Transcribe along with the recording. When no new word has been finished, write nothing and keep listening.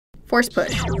Force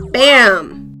push.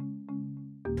 Bam!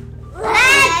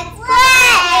 Let's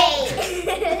play!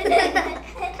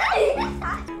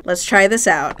 Let's try this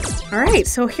out. All right,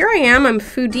 so here I am. I'm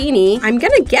Foodini. I'm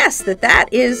gonna guess that that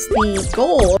is the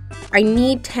goal. I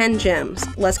need 10 gems.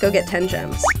 Let's go get 10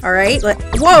 gems. All right,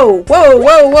 whoa, whoa,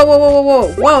 whoa, whoa, whoa, whoa,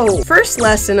 whoa, whoa. First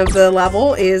lesson of the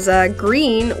level is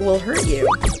green will hurt you.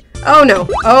 Oh no,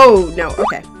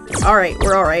 okay. All right,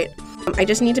 we're all right. I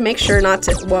just need to make sure not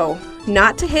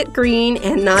to hit green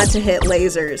and not to hit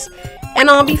lasers. And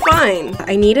I'll be fine.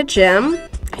 I need a gem.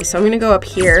 Okay, so I'm gonna go up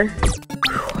here.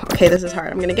 Okay, this is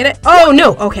hard. I'm gonna get it. Oh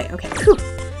no, okay. Whew.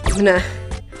 I'm gonna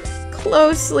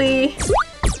closely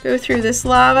go through this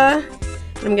lava.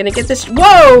 And I'm gonna get this.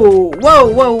 Whoa!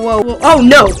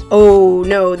 Oh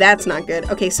no, that's not good.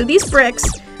 Okay, so these bricks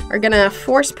are gonna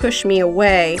force push me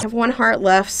away. I have 1 heart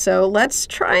left, so let's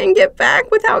try and get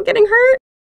back without getting hurt.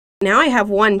 Now I have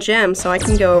 1 gem, so I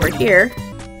can go over here.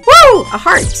 Woo! A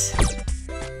heart.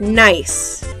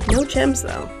 Nice. No gems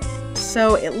though.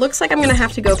 So it looks like I'm gonna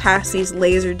have to go past these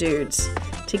laser dudes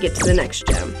to get to the next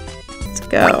gem. Let's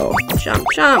go. Jump,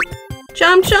 jump.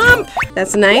 Jump, jump!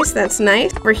 That's nice, that's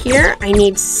nice. Over here, I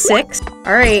need 6.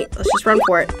 All right, let's just run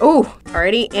for it. Oh,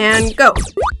 alrighty, and go.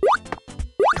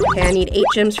 Okay, I need 8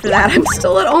 gems for that. I'm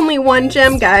still at only 1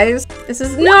 gem, guys. This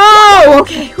is, no!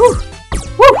 Okay, whew.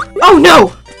 Whew. Oh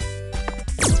no!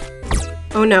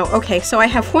 Oh no, okay, so I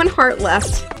have 1 heart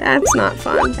left. That's not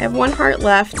fun. I have 1 heart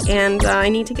left, and I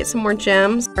need to get some more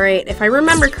gems. All right, if I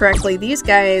remember correctly, these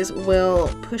guys will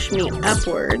push me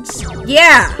upwards.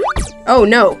 Yeah! Oh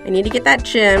no, I need to get that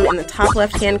gem in the top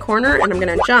left-hand corner, and I'm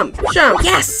gonna jump. Jump!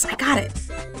 Yes, I got it.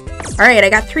 All right, I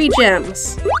got 3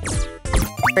 gems.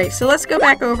 All right, so let's go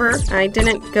back over. I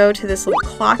didn't go to this little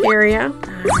clock area.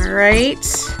 All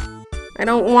right. I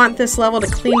don't want this level to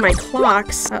clean my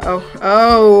clocks. Uh-oh.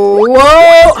 Oh,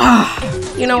 whoa!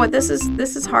 Oh. You know what? This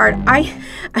is hard. I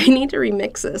need to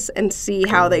remix this and see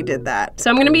how they did that. So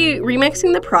I'm going to be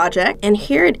remixing the project, and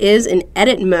here it is in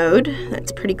edit mode.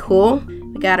 That's pretty cool.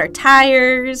 We got our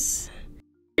tires.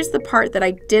 Here's the part that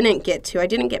I didn't get to. I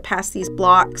didn't get past these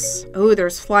blocks. Oh,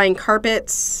 there's flying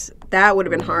carpets. That would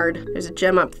have been hard. There's a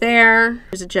gem up there.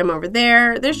 There's a gem over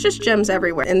there. There's just gems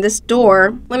everywhere. And this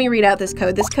door, let me read out this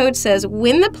code. This code says,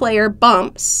 when the player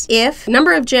bumps, if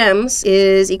number of gems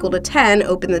is equal to 10,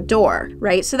 open the door,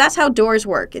 right? So that's how doors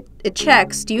work. It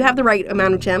checks, do you have the right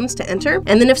amount of gems to enter?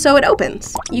 And then if so, it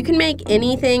opens. You can make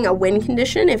anything a win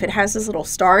condition if it has this little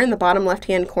star in the bottom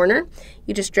left-hand corner.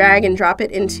 You just drag and drop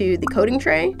it into the coding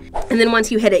tray. And then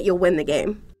once you hit it, you'll win the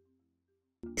game.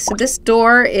 So this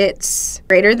door, it's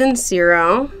greater than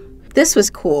 0. This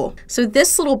was cool. So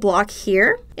this little block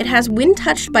here, it has when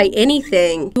touched by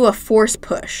anything, do a force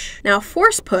push. Now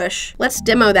force push, let's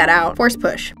demo that out. Force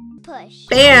push. Push.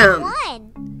 Bam!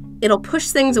 It'll push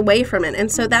things away from it.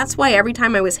 And so that's why every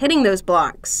time I was hitting those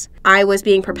blocks, I was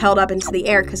being propelled up into the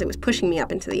air because it was pushing me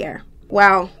up into the air.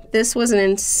 Wow, this was an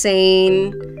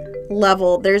insane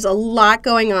level. There's a lot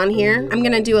going on here. I'm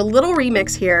gonna do a little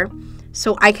remix here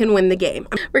so I can win the game.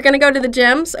 We're gonna go to the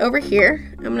gems over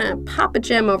here. I'm gonna pop a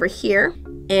gem over here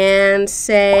and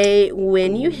say,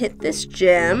 when you hit this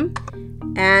gem,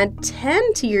 add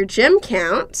 10 to your gem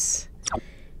counts.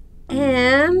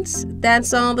 And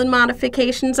that's all the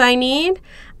modifications I need.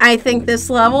 I think this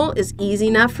level is easy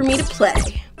enough for me to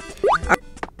play.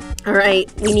 All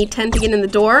right, we need 10 to get in the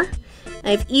door.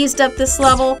 I've eased up this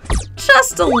level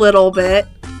just a little bit.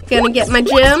 Gonna get my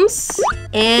gems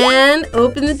and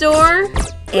open the door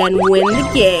and win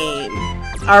the game.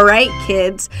 All right,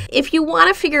 kids, if you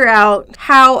want to figure out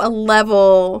how a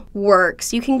level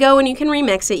works, you can go and you can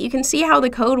remix it. You can see how the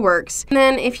code works. And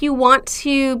then if you want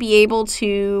to be able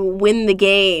to win the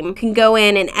game, you can go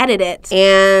in and edit it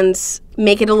and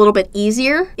make it a little bit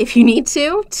easier if you need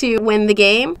to win the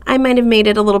game. I might have made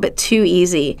it a little bit too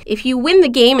easy. If you win the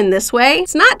game in this way,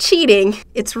 it's not cheating,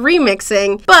 it's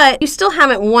remixing, but you still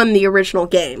haven't won the original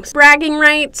game. Bragging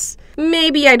rights,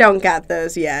 maybe I don't got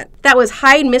those yet. That was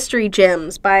Hide Mystery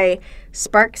Gems by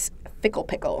Sparks Fickle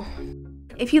Pickle.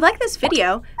 If you like this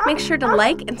video, make sure to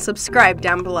like and subscribe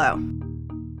down below.